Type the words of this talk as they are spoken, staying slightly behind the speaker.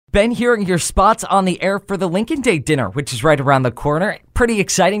been hearing your spots on the air for the Lincoln Day dinner, which is right around the corner. Pretty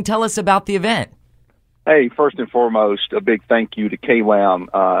exciting. Tell us about the event. Hey, first and foremost, a big thank you to KWAM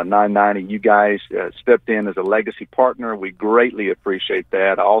 990. You guys stepped in as a legacy partner. We greatly appreciate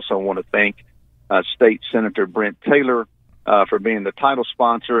that. I also want to thank State Senator Brent Taylor for being the title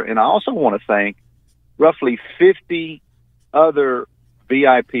sponsor. And I also want to thank roughly 50 other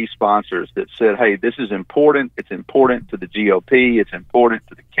VIP sponsors that said, hey, this is important. It's important to the GOP. It's important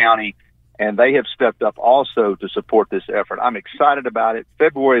to the county. And they have stepped up also to support this effort. I'm excited about it.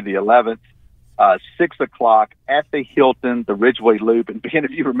 February the 11th, 6 o'clock at the Hilton, the Ridgeway Loop. And Ben,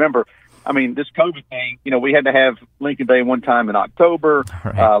 if you remember, I mean, this COVID thing, we had to have Lincoln Day one time in October.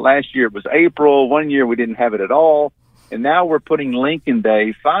 Right. Last year it was April. One year we didn't have it at all. And now we're putting Lincoln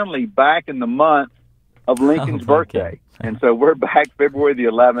Day finally back in the month of Lincoln's birthday. And so we're back February the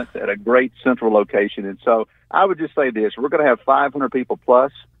 11th at a great central location. And so I would just say this, we're going to have 500 people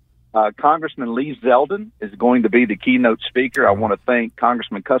plus. Congressman Lee Zeldin is going to be the keynote speaker. I want to thank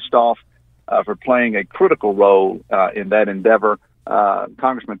Congressman Kustoff for playing a critical role in that endeavor.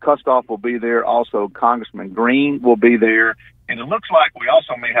 Congressman Kustoff will be there. Also, Congressman Green will be there. And it looks like we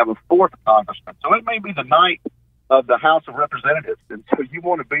also may have a fourth congressman. So it may be the night of the House of Representatives. And so you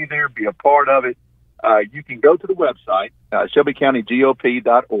want to be there, be a part of it. You can go to the website,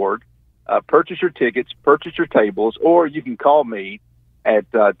 ShelbyCountyGOP.org, purchase your tickets, purchase your tables, or you can call me at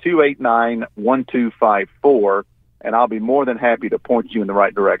 289-1254, and I'll be more than happy to point you in the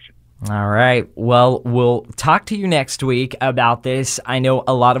right direction. All right. Well, we'll talk to you next week about this. I know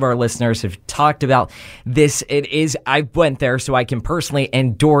a lot of our listeners have talked about this. I went there so I can personally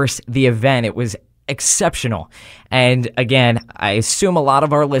endorse the event. It was exceptional. And again, I assume a lot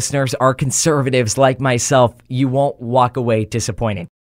of our listeners are conservatives like myself. You won't walk away disappointed.